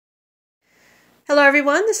Hello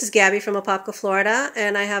everyone, this is Gabby from Apopka, Florida,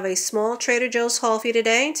 and I have a small Trader Joe's haul for you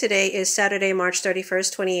today. Today is Saturday, March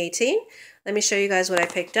 31st, 2018. Let me show you guys what I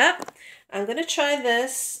picked up. I'm going to try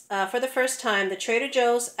this for the first time, the Trader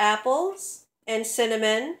Joe's apples and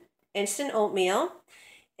cinnamon instant oatmeal.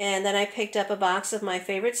 And then I picked up a box of my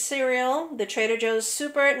favorite cereal, the Trader Joe's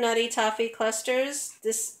Super Nutty Toffee Clusters.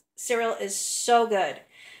 This cereal is so good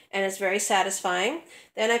and it's very satisfying.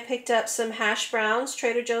 Then I picked up some hash browns,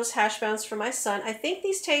 Trader Joe's hash browns for my son. I think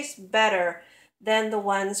these taste better than the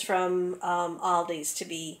ones from Aldi's, to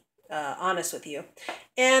be honest with you.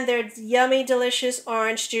 And they're yummy, delicious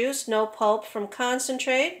orange juice, no pulp from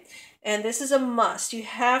concentrate. And this is a must. You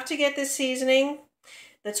have to get this seasoning.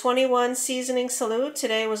 The 21 seasoning salute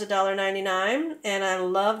today was $1.99, and I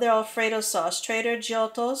love their Alfredo sauce. Trader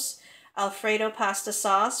Giotto's Alfredo pasta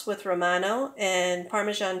sauce with Romano and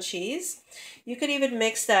Parmesan cheese. You could even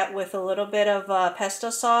mix that with a little bit of pesto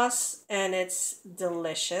sauce, and it's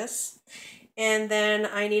delicious. And then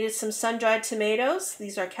I needed some sun-dried tomatoes.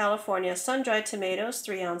 These are California sun-dried tomatoes,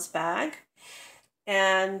 3-ounce bag.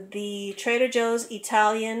 And the Trader Joe's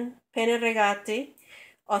Italian pene regate,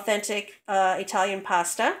 authentic Italian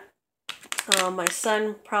pasta. My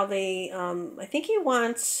son probably, I think he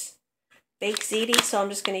wants baked ziti, so I'm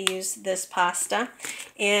just going to use this pasta.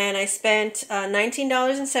 And I spent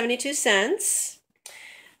 $19.72.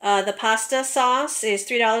 The pasta sauce is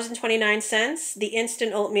 $3.29. The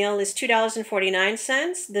instant oatmeal is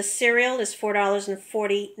 $2.49. The cereal is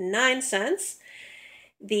 $4.49.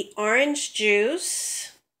 The orange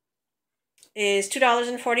juice is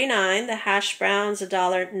 $2.49. The hash browns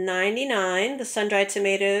 $1.99. The sun-dried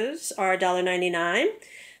tomatoes are $1.99.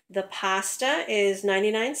 The pasta is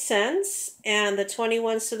 99 cents, and the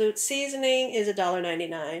 21 Salute seasoning is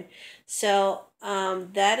 $1.99. So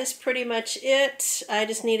that is pretty much it. I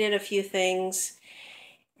just needed a few things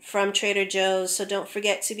from Trader Joe's, so don't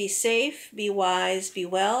forget to be safe, be wise, be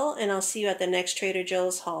well, and I'll see you at the next Trader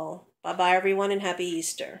Joe's haul. Bye-bye, everyone, and happy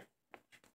Easter.